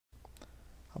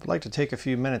would like to take a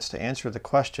few minutes to answer the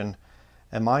question,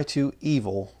 am I too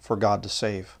evil for God to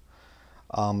save?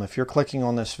 If you're clicking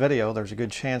on this video, there's a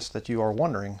good chance that you are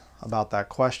wondering about that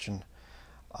question.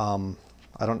 I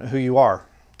don't know who you are.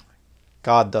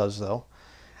 God does, though.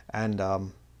 And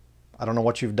I don't know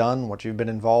what you've done, what you've been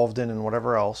involved in, and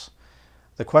whatever else.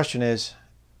 The question is,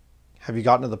 have you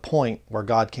gotten to the point where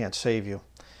God can't save you?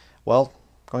 Well,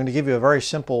 I'm going to give you a very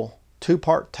simple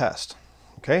two-part test.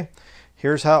 Okay?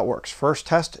 Here's how it works. First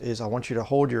test is I want you to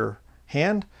hold your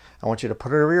hand. I want you to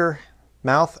put it over your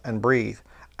mouth and breathe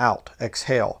out.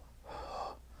 Exhale.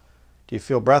 Do you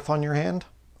feel breath on your hand?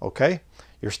 Okay.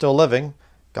 You're still living.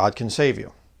 God can save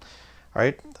you. All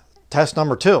right. Test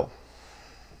number two.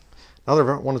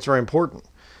 Another one that's very important.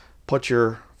 Put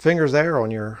your fingers there on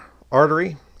your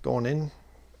artery going in,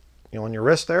 on your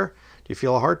wrist there. Do you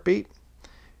feel a heartbeat?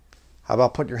 How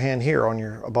about put your hand here on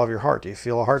above your heart? Do you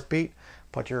feel a heartbeat?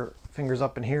 Put your fingers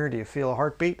up in here. Do you feel a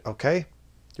heartbeat? Okay.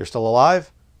 You're still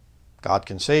alive. God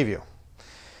can save you.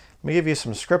 Let me give you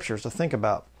some scriptures to think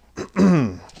about.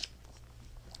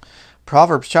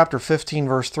 Proverbs chapter 15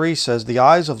 verse 3 says, "The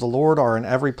eyes of the Lord are in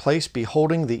every place,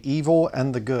 beholding the evil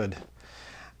and the good."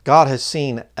 God has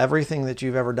seen everything that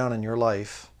you've ever done in your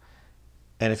life.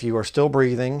 And if you are still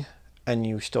breathing and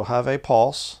you still have a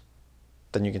pulse,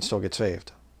 then you can still get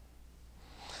saved.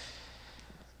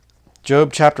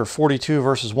 Job chapter 42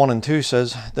 verses 1 and 2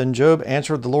 says, "Then Job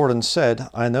answered the Lord and said,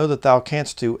 I know that thou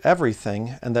canst do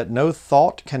everything, and that no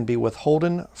thought can be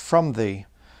withholden from thee."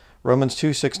 Romans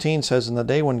 2:16 says, "In the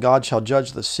day when God shall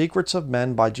judge the secrets of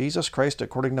men by Jesus Christ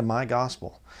according to my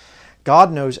gospel."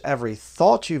 God knows every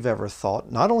thought you've ever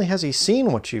thought. Not only has He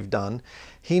seen what you've done,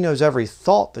 He knows every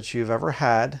thought that you've ever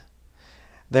had.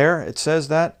 There it says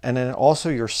that, and then also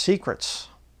your secrets.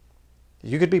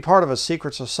 You could be part of a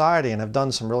secret society and have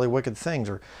done some really wicked things,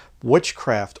 or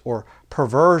witchcraft or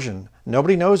perversion.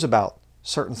 Nobody knows about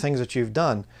certain things that you've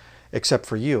done except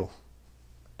for you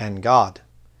and God.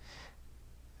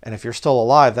 And if you're still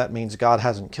alive, that means God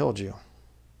hasn't killed you.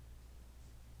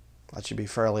 That should be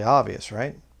fairly obvious,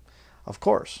 right? Of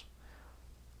course.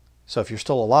 So if you're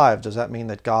still alive, does that mean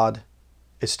that God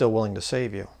is still willing to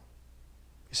save you?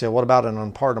 You say, what about an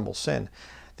unpardonable sin?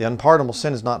 The unpardonable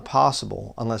sin is not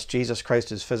possible unless Jesus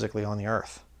Christ is physically on the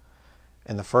earth.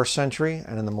 In the first century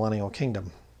and in the millennial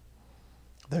kingdom.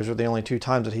 Those are the only two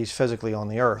times that He's physically on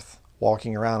the earth,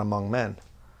 walking around among men.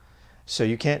 So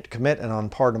you can't commit an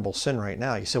unpardonable sin right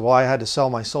now. You say, well, I had to sell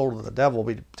my soul to the devil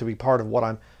to be part of what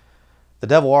I'm... The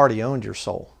devil already owned your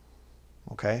soul.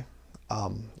 Okay?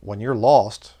 When you're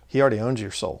lost, he already owns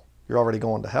your soul. You're already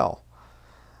going to hell.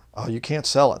 You can't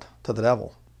sell it to the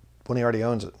devil when he already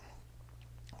owns it.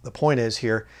 The point is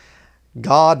here,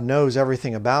 God knows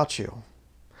everything about you,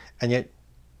 and yet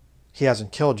He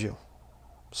hasn't killed you.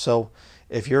 So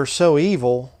if you're so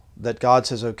evil that God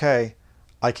says, okay,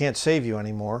 I can't save you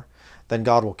anymore, then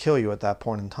God will kill you at that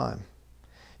point in time.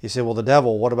 You say, well, the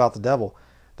devil, what about the devil?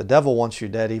 The devil wants you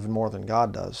dead even more than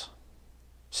God does.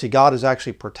 See, God is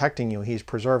actually protecting you. He's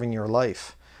preserving your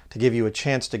life to give you a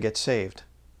chance to get saved.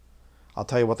 I'll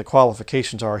tell you what the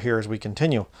qualifications are here as we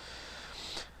continue.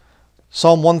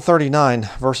 Psalm 139,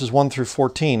 verses 1 through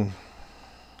 14.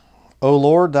 O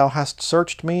Lord, Thou hast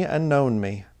searched me and known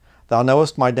me. Thou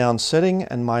knowest my down sitting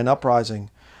and mine uprising.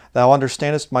 Thou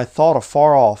understandest my thought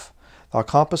afar off. Thou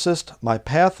compassest my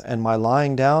path and my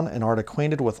lying down, and art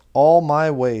acquainted with all my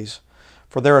ways.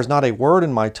 For there is not a word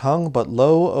in my tongue, but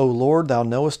lo, O Lord, Thou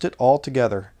knowest it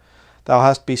altogether. Thou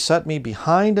hast beset me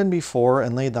behind and before,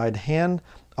 and laid Thine hand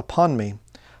upon me.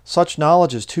 Such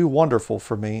knowledge is too wonderful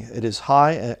for me. It is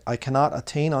high, I cannot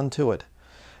attain unto it.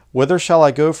 Whither shall I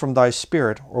go from Thy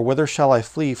Spirit, or whither shall I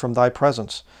flee from Thy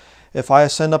presence? If I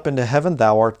ascend up into heaven,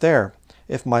 Thou art there.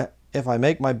 If I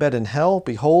make my bed in hell,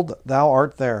 behold, Thou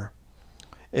art there.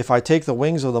 If I take the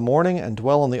wings of the morning, and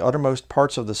dwell in the uttermost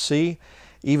parts of the sea,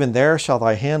 even there shall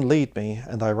Thy hand lead me,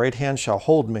 and Thy right hand shall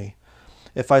hold me.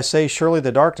 If I say, surely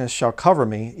the darkness shall cover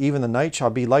me, even the night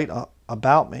shall be light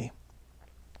about me.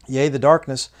 Yea, the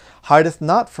darkness hideth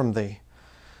not from Thee.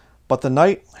 But the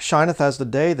night shineth as the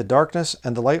day, the darkness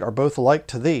and the light are both alike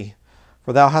to Thee.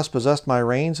 For Thou hast possessed my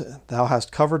reins, Thou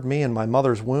hast covered me in my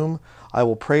mother's womb. I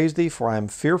will praise Thee, for I am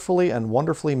fearfully and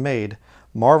wonderfully made.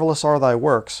 Marvelous are Thy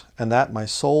works, and that my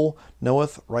soul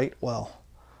knoweth right well.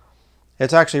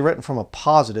 It's actually written from a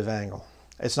positive angle.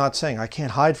 It's not saying I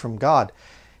can't hide from God.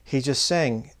 He's just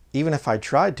saying, even if I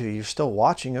tried to, you're still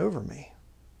watching over me.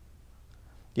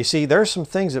 You see, there's some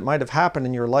things that might have happened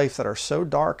in your life that are so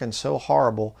dark and so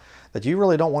horrible that you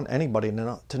really don't want anybody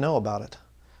to know about it.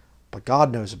 But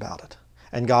God knows about it.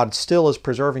 And God still is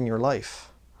preserving your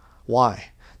life.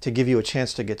 Why? To give you a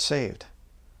chance to get saved.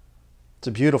 It's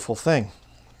a beautiful thing.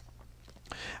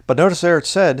 But notice there it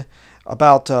said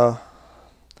about, I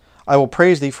will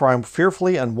praise thee, for I am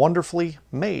fearfully and wonderfully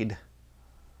made.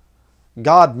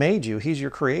 God made you. He's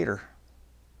your creator.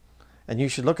 And you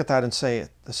should look at that and say,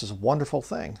 this is a wonderful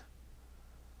thing.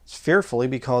 It's fearfully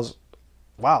because,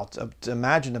 wow, to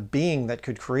imagine a being that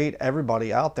could create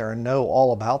everybody out there and know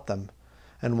all about them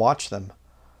and watch them.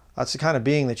 That's the kind of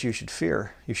being that you should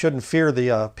fear. You shouldn't fear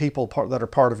the people that are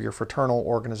part of your fraternal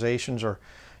organizations or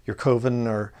your coven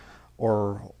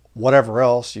or whatever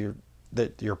else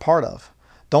that you're part of.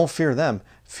 Don't fear them.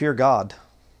 Fear God.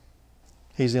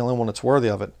 He's the only one that's worthy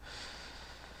of it.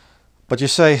 But you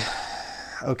say,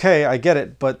 okay, I get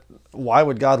it, but why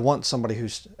would God want somebody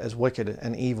who's as wicked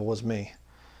and evil as me?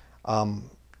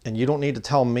 And you don't need to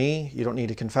tell me, you don't need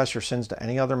to confess your sins to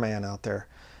any other man out there.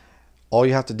 All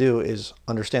you have to do is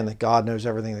understand that God knows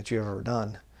everything that you've ever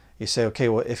done. You say, okay,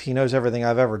 well, if he knows everything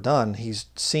I've ever done, he's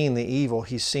seen the evil,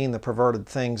 he's seen the perverted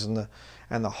things and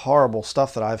the horrible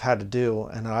stuff that I've had to do,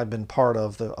 and I've been part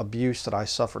of the abuse that I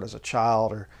suffered as a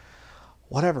child or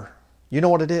whatever. You know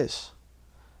what it is.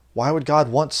 Why would God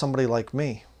want somebody like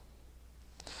me?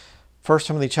 1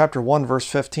 Timothy chapter 1 verse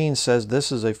 15 says,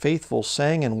 this is a faithful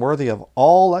saying and worthy of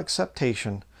all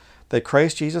acceptation, that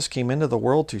Christ Jesus came into the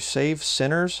world to save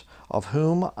sinners, of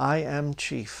whom I am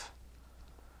chief.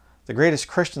 The greatest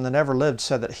Christian that ever lived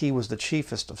said that he was the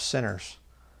chiefest of sinners.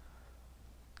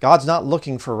 God's not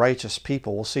looking for righteous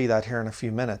people. We'll see that here in a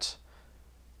few minutes.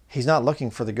 He's not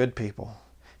looking for the good people.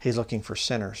 He's looking for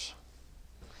sinners.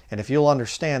 And if you'll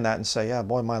understand that and say, yeah,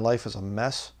 boy, my life is a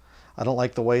mess. I don't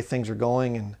like the way things are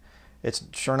going, and it's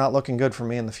sure not looking good for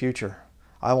me in the future.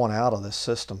 I want out of this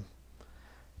system.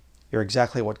 You're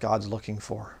exactly what God's looking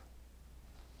for.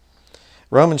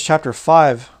 Romans chapter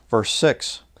 5, verse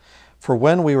 6. For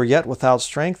when we were yet without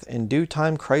strength, in due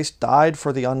time Christ died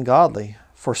for the ungodly.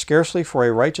 For scarcely for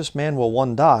a righteous man will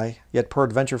one die, yet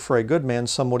peradventure for a good man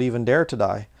some would even dare to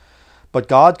die. But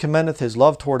God commendeth his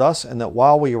love toward us, and that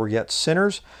while we were yet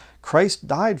sinners, Christ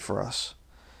died for us.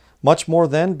 Much more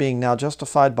then, being now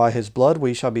justified by his blood,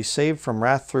 we shall be saved from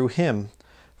wrath through him.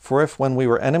 For if when we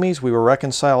were enemies we were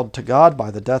reconciled to God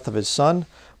by the death of his Son,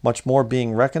 much more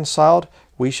being reconciled,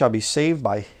 we shall be saved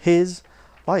by his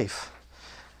life.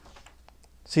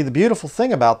 See, the beautiful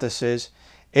thing about this is,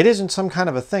 it isn't some kind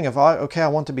of a thing of, okay, I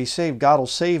want to be saved, God will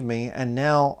save me, and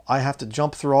now I have to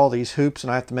jump through all these hoops and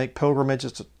I have to make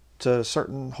pilgrimages to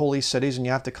certain holy cities, and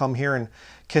you have to come here and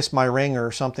kiss my ring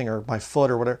or something, or my foot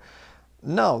or whatever.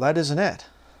 No, that isn't it.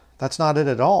 That's not it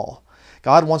at all.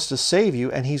 God wants to save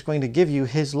you, and he's going to give you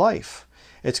his life.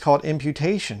 It's called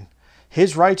imputation.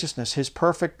 His righteousness, his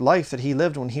perfect life that he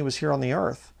lived when he was here on the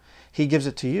earth, he gives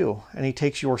it to you, and he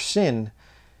takes your sin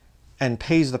and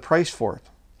pays the price for it.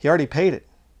 He already paid it.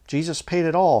 Jesus paid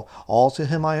it all. All to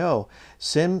him I owe.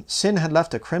 Sin had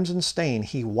left a crimson stain.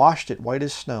 He washed it white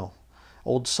as snow.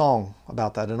 Old song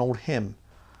about that, an old hymn.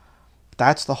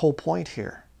 That's the whole point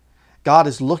here. God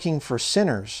is looking for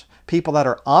sinners, people that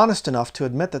are honest enough to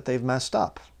admit that they've messed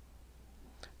up.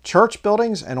 Church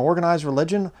buildings and organized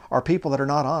religion are people that are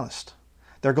not honest.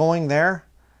 They're going there,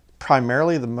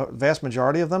 primarily the vast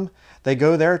majority of them, they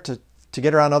go there to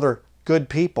get around other good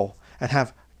people and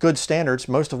have good standards,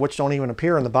 most of which don't even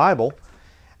appear in the Bible,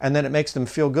 and then it makes them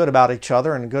feel good about each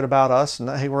other and good about us, and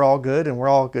hey, we're all good and we're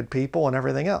all good people and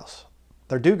everything else.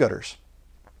 They're do-gooders.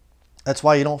 That's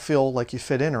why you don't feel like you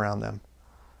fit in around them.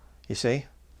 You see?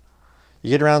 You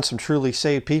get around some truly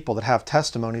saved people that have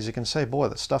testimonies that can say, boy,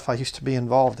 the stuff I used to be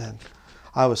involved in,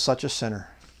 I was such a sinner.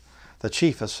 The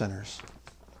chief of sinners.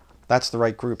 That's the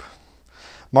right group.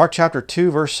 Mark chapter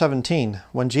 2, verse 17.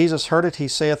 When Jesus heard it, he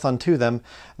saith unto them,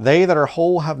 they that are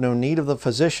whole have no need of the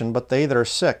physician, but they that are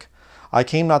sick. I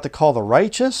came not to call the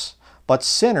righteous, but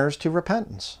sinners to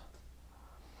repentance.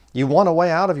 You want a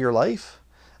way out of your life?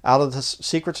 Out of the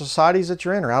secret societies that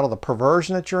you're in, or out of the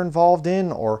perversion that you're involved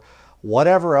in, or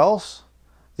whatever else?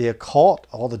 The occult,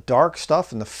 all the dark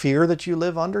stuff and the fear that you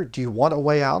live under? Do you want a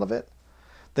way out of it?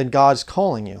 Then God's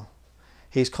calling you.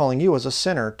 He's calling you as a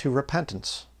sinner to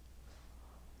repentance.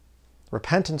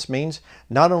 Repentance means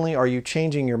not only are you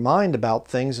changing your mind about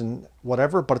things and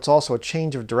whatever, but it's also a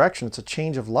change of direction. It's a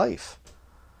change of life.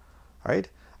 Right?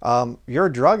 You're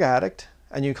a drug addict,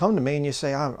 and you come to me and you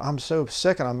say, I'm so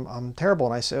sick and I'm terrible.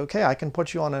 And I say, okay, I can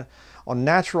put you on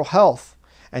natural health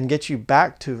and get you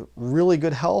back to really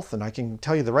good health. And I can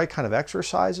tell you the right kind of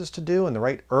exercises to do and the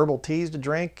right herbal teas to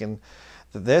drink and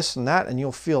this and that, and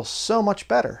you'll feel so much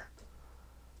better.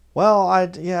 Well,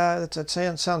 yeah, it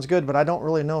sounds good, but I don't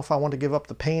really know if I want to give up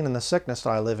the pain and the sickness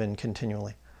that I live in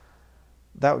continually.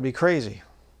 That would be crazy.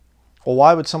 Well,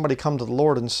 why would somebody come to the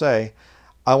Lord and say,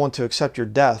 I want to accept your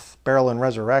death, burial, and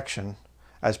resurrection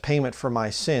as payment for my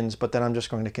sins, but then I'm just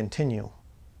going to continue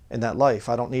in that life.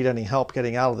 I don't need any help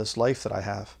getting out of this life that I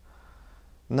have.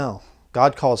 No.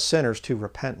 God calls sinners to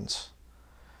repentance.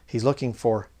 He's looking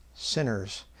for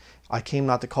sinners. I came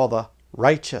not to call the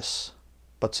righteous,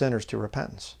 but sinners to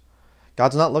repentance.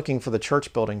 God's not looking for the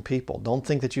church building people. Don't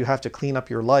think that you have to clean up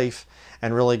your life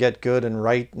and really get good and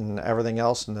right and everything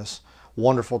else in this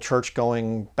wonderful church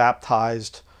going,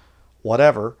 baptized,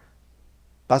 whatever.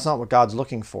 That's not what God's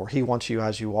looking for. He wants you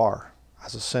as you are,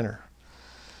 as a sinner.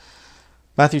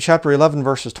 Matthew chapter 11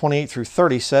 verses 28 through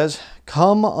 30 says,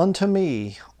 Come unto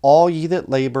me, all ye that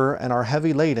labor and are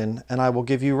heavy laden, and I will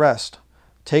give you rest.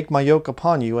 Take my yoke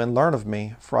upon you and learn of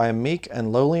me, for I am meek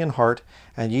and lowly in heart,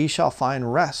 and ye shall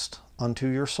find rest unto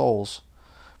your souls.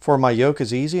 For my yoke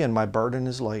is easy and my burden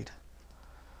is light.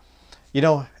 You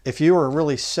know, if you were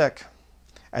really sick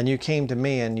and you came to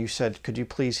me and you said, could you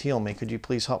please heal me? Could you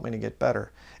please help me to get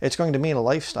better? It's going to mean a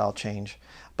lifestyle change,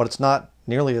 but it's not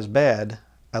nearly as bad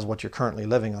as what you're currently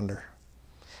living under.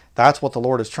 That's what the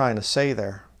Lord is trying to say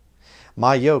there.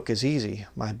 My yoke is easy,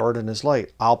 my burden is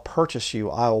light. I'll purchase you,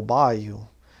 I'll buy you.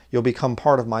 You'll become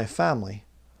part of my family.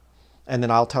 And then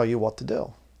I'll tell you what to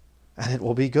do. And it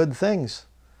will be good things.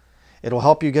 It'll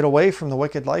help you get away from the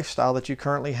wicked lifestyle that you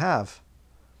currently have.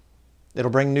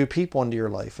 It'll bring new people into your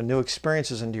life and new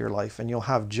experiences into your life, and you'll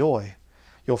have joy.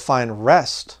 You'll find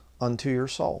rest unto your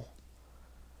soul.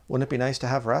 Wouldn't it be nice to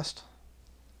have rest?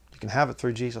 You can have it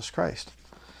through Jesus Christ,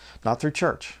 not through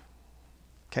church.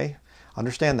 Okay?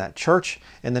 Understand that. Church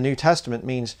in the New Testament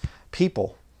means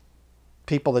people.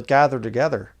 People that gather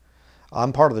together.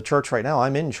 I'm part of the church right now.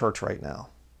 I'm in church right now.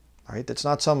 All right? It's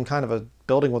not some kind of a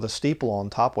building with a steeple on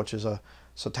top, which is a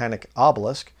satanic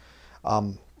obelisk.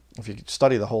 If you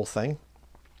study the whole thing,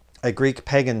 a Greek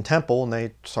pagan temple, and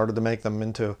they started to make them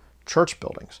into church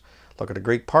buildings. Look at a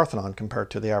Greek Parthenon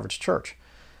compared to the average church.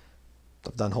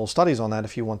 I've done whole studies on that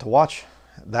if you want to watch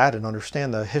that and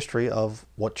understand the history of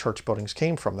what church buildings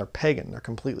came from. They're pagan. They're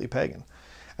completely pagan.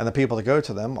 And the people that go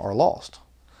to them are lost.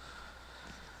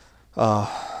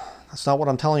 That's not what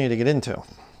I'm telling you to get into.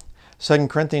 2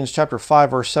 Corinthians chapter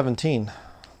 5, verse 17.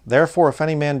 Therefore, if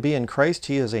any man be in Christ,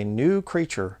 he is a new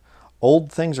creature.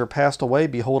 Old things are passed away.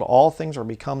 Behold, all things are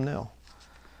become new.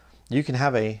 You can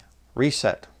have a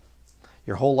reset.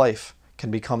 Your whole life can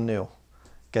become new.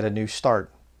 Get a new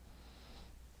start.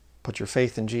 Put your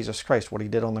faith in Jesus Christ, what he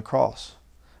did on the cross.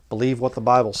 Believe what the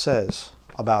Bible says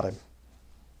about him.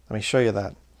 Let me show you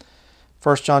that.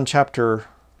 1 John chapter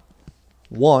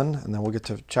 1, and then we'll get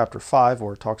to chapter 5,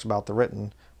 where it talks about the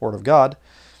written word of God.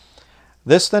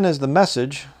 This then is the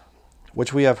message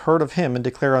which we have heard of him and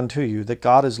declare unto you, that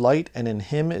God is light, and in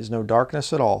him is no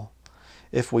darkness at all.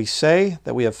 If we say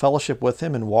that we have fellowship with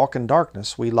him and walk in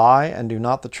darkness, we lie and do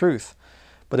not the truth.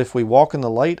 But if we walk in the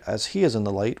light as he is in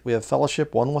the light, we have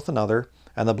fellowship one with another,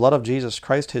 and the blood of Jesus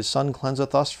Christ his Son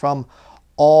cleanseth us from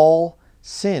all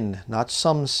sin. Not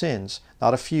some sins,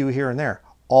 not a few here and there,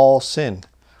 all sin.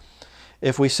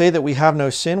 If we say that we have no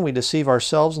sin, we deceive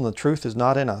ourselves, and the truth is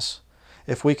not in us.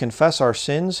 If we confess our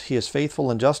sins, he is faithful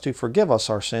and just to forgive us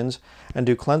our sins, and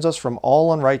to cleanse us from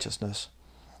all unrighteousness.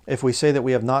 If we say that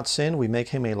we have not sinned, we make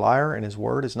him a liar, and his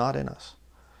word is not in us.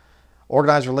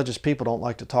 Organized religious people don't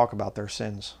like to talk about their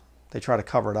sins. They try to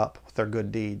cover it up with their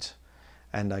good deeds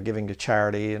and giving to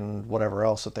charity and whatever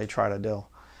else that they try to do.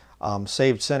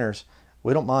 Saved sinners,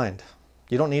 we don't mind.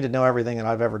 You don't need to know everything that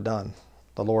I've ever done.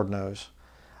 The Lord knows.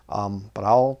 But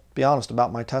I'll be honest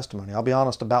about my testimony. I'll be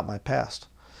honest about my past,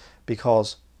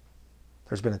 because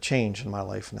there's been a change in my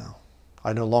life now.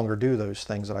 I no longer do those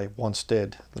things that I once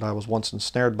did, that I was once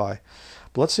ensnared by.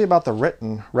 But let's see about the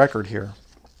written record here.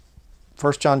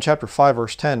 1 John chapter 5,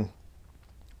 verse 10.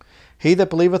 He that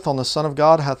believeth on the Son of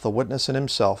God hath the witness in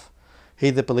himself. He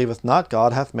that believeth not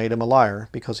God hath made him a liar,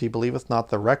 because he believeth not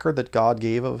the record that God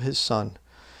gave of his Son.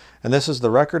 And this is the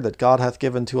record, that God hath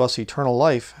given to us eternal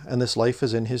life, and this life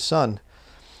is in his Son.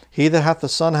 He that hath the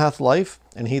Son hath life,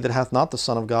 and he that hath not the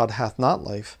Son of God hath not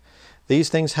life. These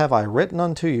things have I written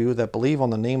unto you that believe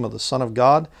on the name of the Son of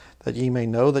God, that ye may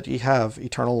know that ye have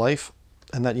eternal life,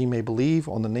 and that ye may believe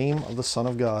on the name of the Son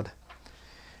of God.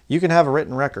 You can have a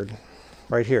written record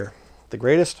right here. The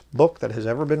greatest book that has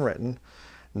ever been written.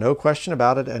 No question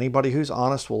about it. Anybody who's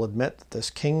honest will admit that this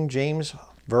King James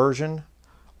Version,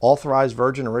 Authorized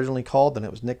Version originally called, and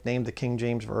it was nicknamed the King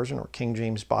James Version or King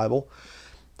James Bible.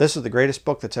 This is the greatest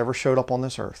book that's ever showed up on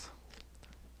this earth.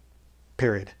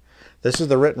 Period. This is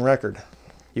the written record.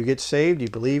 You get saved, you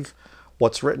believe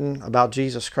what's written about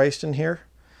Jesus Christ in here,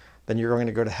 then you're going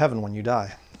to go to heaven when you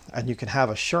die. And you can have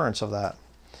assurance of that.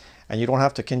 And you don't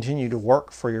have to continue to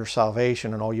work for your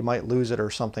salvation and, oh, you might lose it or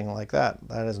something like that.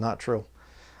 That is not true.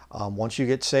 Once you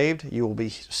get saved, you will be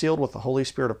sealed with the Holy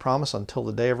Spirit of promise until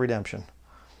the day of redemption.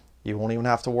 You won't even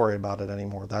have to worry about it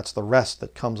anymore. That's the rest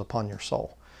that comes upon your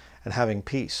soul and having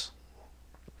peace.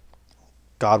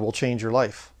 God will change your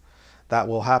life. That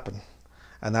will happen.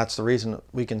 And that's the reason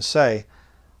we can say,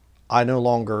 I no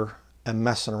longer am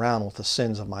messing around with the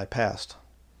sins of my past.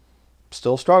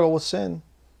 Still struggle with sin.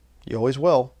 You always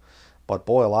will. But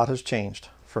boy, a lot has changed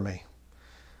for me.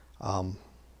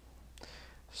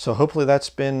 So hopefully that's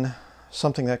been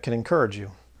something that can encourage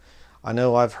you. I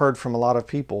know I've heard from a lot of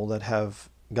people that have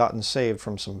gotten saved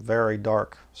from some very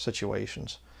dark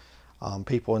situations.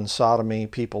 People in sodomy,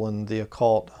 people in the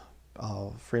occult,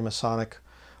 Freemasonic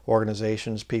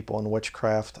organizations, people in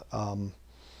witchcraft.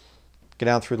 Get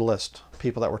down through the list.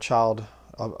 People that were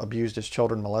abused as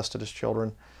children, molested as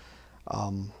children.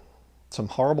 Some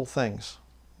horrible things.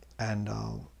 And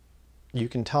you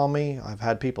can tell me, I've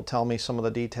had people tell me some of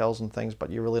the details and things, but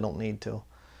you really don't need to.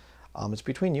 It's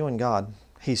between you and God.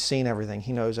 He's seen everything.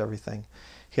 He knows everything.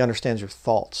 He understands your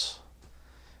thoughts.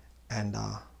 And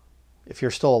if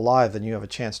you're still alive, then you have a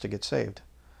chance to get saved.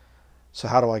 So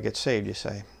how do I get saved, you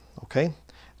say? Okay,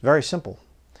 it's very simple.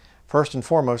 First and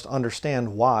foremost,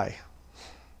 understand why.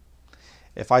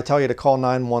 If I tell you to call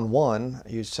 911,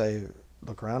 you say,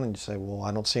 look around and you say, well,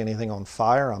 I don't see anything on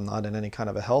fire. I'm not in any kind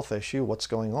of a health issue. What's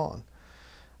going on?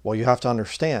 Well, you have to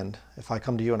understand, if I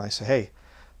come to you and I say, hey,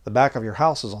 the back of your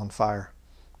house is on fire,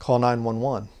 call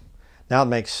 911. Now it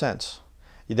makes sense.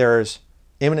 There is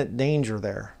imminent danger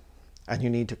there, and you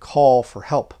need to call for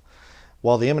help.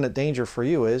 Well, the imminent danger for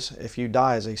you is, if you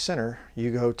die as a sinner,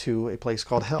 you go to a place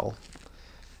called hell,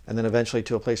 and then eventually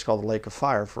to a place called the lake of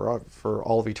fire for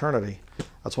all of eternity.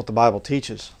 That's what the Bible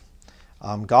teaches.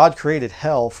 God created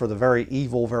hell for the very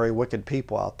evil, very wicked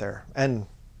people out there, and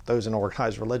those in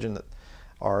organized religion that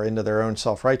are into their own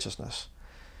self-righteousness.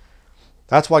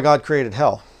 That's why God created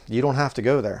hell. You don't have to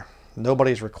go there.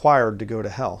 Nobody's required to go to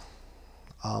hell.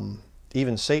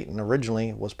 Even Satan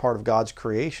originally was part of God's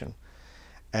creation,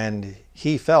 and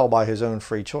he fell by his own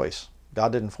free choice.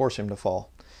 God didn't force him to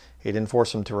fall. He didn't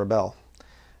force him to rebel.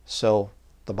 So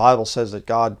the Bible says that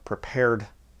God prepared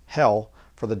hell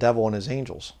for the devil and his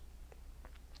angels.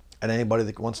 And anybody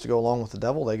that wants to go along with the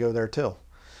devil, they go there too.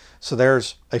 So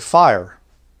there's a fire.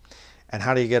 And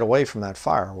how do you get away from that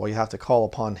fire? Well, you have to call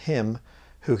upon him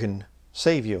who can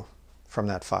save you from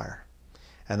that fire.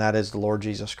 And that is the Lord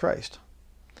Jesus Christ.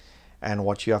 And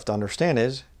what you have to understand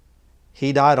is,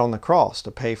 he died on the cross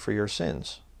to pay for your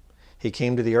sins. He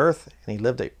came to the earth and he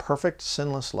lived a perfect,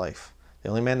 sinless life. The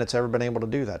only man that's ever been able to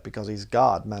do that, because he's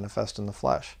God manifest in the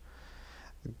flesh.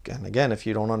 And again, if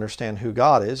you don't understand who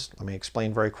God is, let me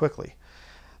explain very quickly.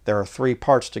 There are three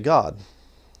parts to God.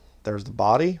 There's the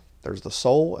body, there's the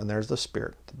soul, and there's the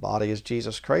spirit. The body is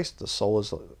Jesus Christ, the soul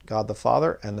is God the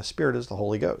Father, and the spirit is the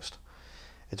Holy Ghost.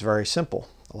 It's very simple.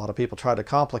 A lot of people try to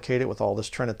complicate it with all this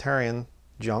Trinitarian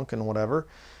junk and whatever.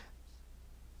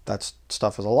 That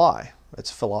stuff is a lie.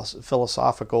 It's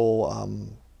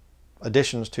philosophical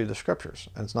additions to the scriptures,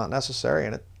 and it's not necessary,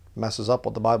 and it messes up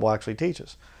what the Bible actually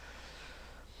teaches.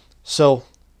 So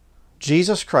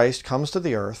Jesus Christ comes to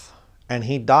the earth and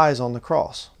he dies on the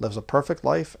cross, lives a perfect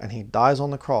life, and he dies on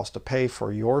the cross to pay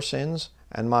for your sins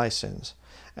and my sins.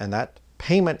 And that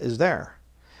payment is there.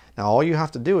 Now all you have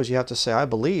to do is you have to say, I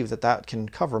believe that that can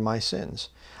cover my sins.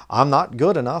 I'm not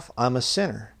good enough. I'm a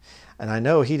sinner. And I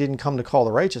know he didn't come to call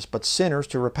the righteous, but sinners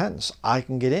to repentance. I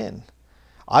can get in.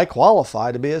 I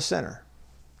qualify to be a sinner.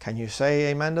 Can you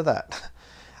say amen to that?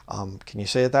 Can you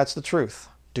say that that's the truth?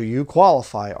 Do you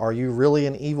qualify? Are you really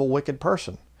an evil, wicked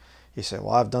person? You say,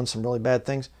 well, I've done some really bad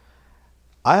things.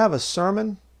 I have a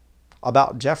sermon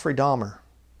about Jeffrey Dahmer.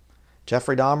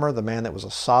 Jeffrey Dahmer, the man that was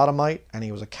a sodomite and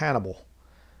he was a cannibal.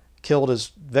 Killed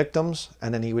his victims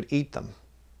and then he would eat them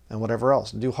and whatever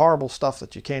else. And do horrible stuff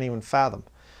that you can't even fathom.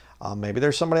 Maybe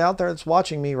there's somebody out there that's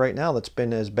watching me right now that's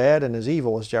been as bad and as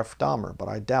evil as Jeffrey Dahmer, but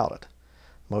I doubt it.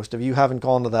 Most of you haven't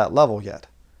gone to that level yet.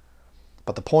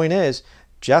 But the point is,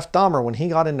 Jeff Dahmer, when he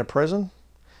got into prison,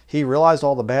 he realized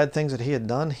all the bad things that he had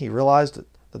done. He realized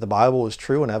that the Bible was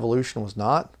true and evolution was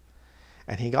not.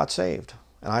 And he got saved.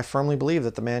 And I firmly believe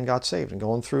that the man got saved. And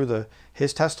going through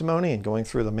his testimony and going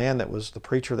through the man that was the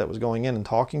preacher that was going in and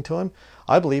talking to him,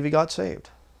 I believe he got saved.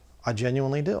 I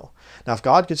genuinely do. Now, if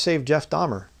God could save Jeff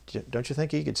Dahmer, don't you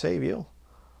think he could save you?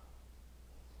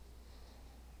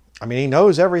 I mean, he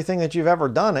knows everything that you've ever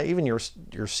done, even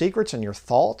your secrets and your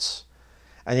thoughts.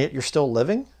 And yet you're still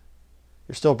living,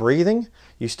 you're still breathing,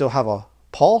 you still have a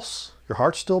pulse, your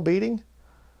heart's still beating.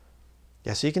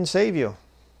 Yes, he can save you.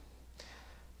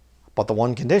 But the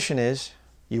one condition is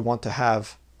you want to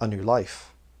have a new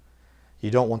life.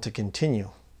 You don't want to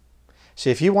continue.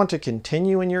 See, if you want to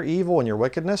continue in your evil and your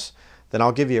wickedness, then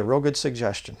I'll give you a real good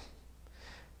suggestion.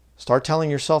 Start telling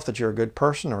yourself that you're a good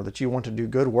person, or that you want to do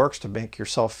good works to make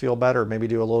yourself feel better. Maybe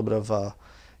do a little bit of,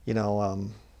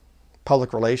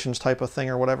 public relations type of thing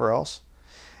or whatever else.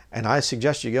 And I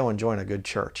suggest you go and join a good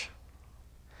church,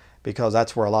 because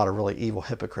that's where a lot of really evil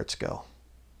hypocrites go.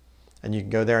 And you can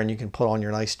go there and you can put on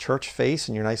your nice church face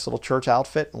and your nice little church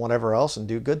outfit and whatever else and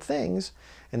do good things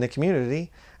in the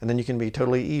community, and then you can be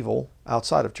totally evil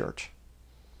outside of church.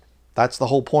 That's the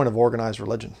whole point of organized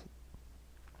religion.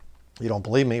 You don't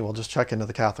believe me? Well, just check into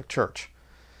the Catholic Church.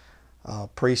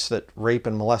 Priests that rape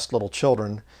and molest little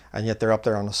children, and yet they're up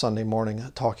there on a Sunday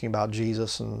morning talking about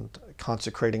Jesus and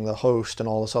consecrating the host and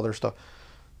all this other stuff.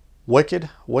 Wicked,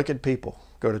 wicked people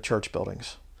go to church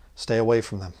buildings. Stay away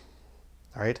from them.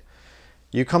 All right?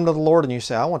 You come to the Lord and you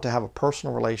say, I want to have a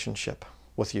personal relationship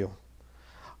with you.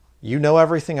 You know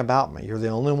everything about me. You're the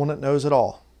only one that knows it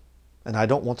all. And I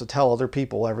don't want to tell other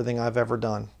people everything I've ever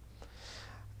done.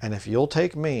 And if you'll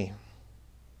take me,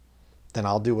 then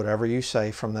I'll do whatever you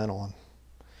say from then on.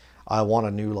 I want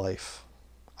a new life.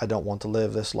 I don't want to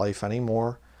live this life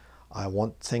anymore. I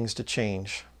want things to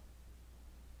change.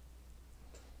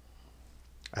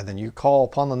 And then you call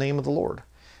upon the name of the Lord,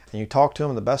 and you talk to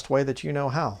him the best way that you know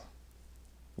how.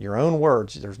 Your own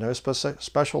words. There's no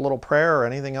special little prayer or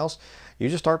anything else. You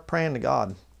just start praying to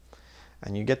God.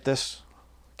 And you get this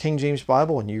King James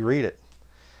Bible and you read it.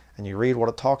 And you read what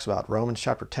it talks about. Romans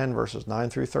chapter 10 verses 9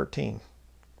 through 13.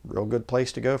 Real good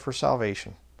place to go for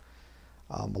salvation.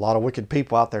 A lot of wicked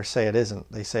people out there say it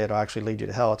isn't. They say it'll actually lead you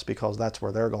to hell. It's because that's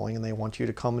where they're going and they want you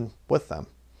to come in with them.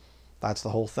 That's the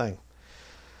whole thing.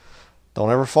 Don't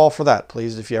ever fall for that,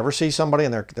 please. If you ever see somebody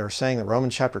and they're saying that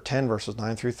Romans chapter 10 verses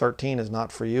 9 through 13 is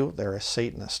not for you, they're a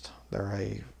Satanist. They're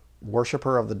a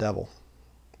worshiper of the devil.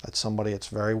 That's somebody that's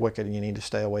very wicked and you need to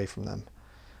stay away from them.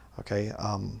 Okay?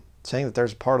 Saying that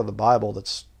there's a part of the Bible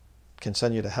that can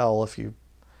send you to hell if you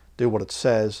do what it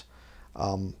says,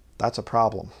 that's a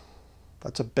problem.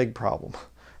 That's a big problem.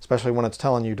 Especially when it's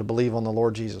telling you to believe on the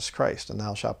Lord Jesus Christ and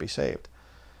thou shalt be saved.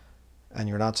 And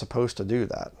you're not supposed to do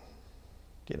that.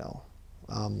 You know.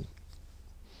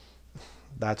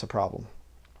 That's a problem.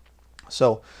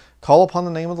 So call upon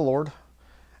the name of the Lord,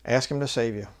 ask him to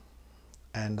save you,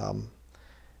 and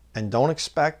don't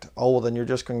expect, oh, well, then you're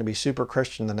just going to be super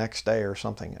Christian the next day or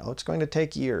something. Oh, it's going to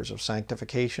take years of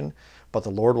sanctification, but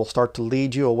the Lord will start to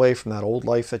lead you away from that old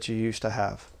life that you used to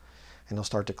have, and he'll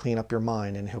start to clean up your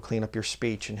mind, and he'll clean up your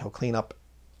speech, and he'll clean up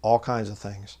all kinds of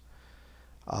things.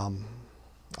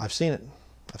 I've seen it.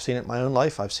 I've seen it in my own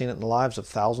life. I've seen it in the lives of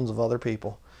thousands of other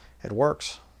people. It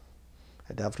works.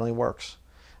 It definitely works.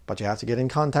 But you have to get in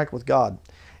contact with God.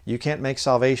 You can't make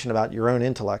salvation about your own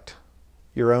intellect,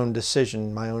 your own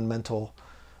decision, my own mental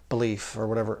belief or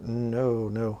whatever. No,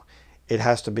 no. It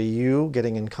has to be you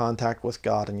getting in contact with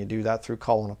God, and you do that through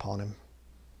calling upon him.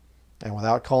 And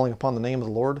without calling upon the name of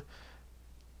the Lord,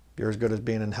 you're as good as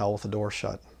being in hell with the door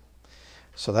shut.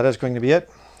 So that is going to be it.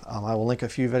 I will link a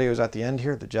few videos at the end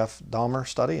here, the Jeff Dahmer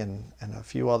study and a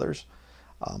few others.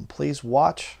 Please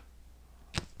watch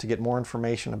to get more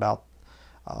information about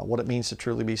what it means to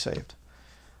truly be saved.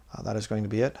 That is going to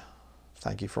be it.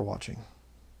 Thank you for watching.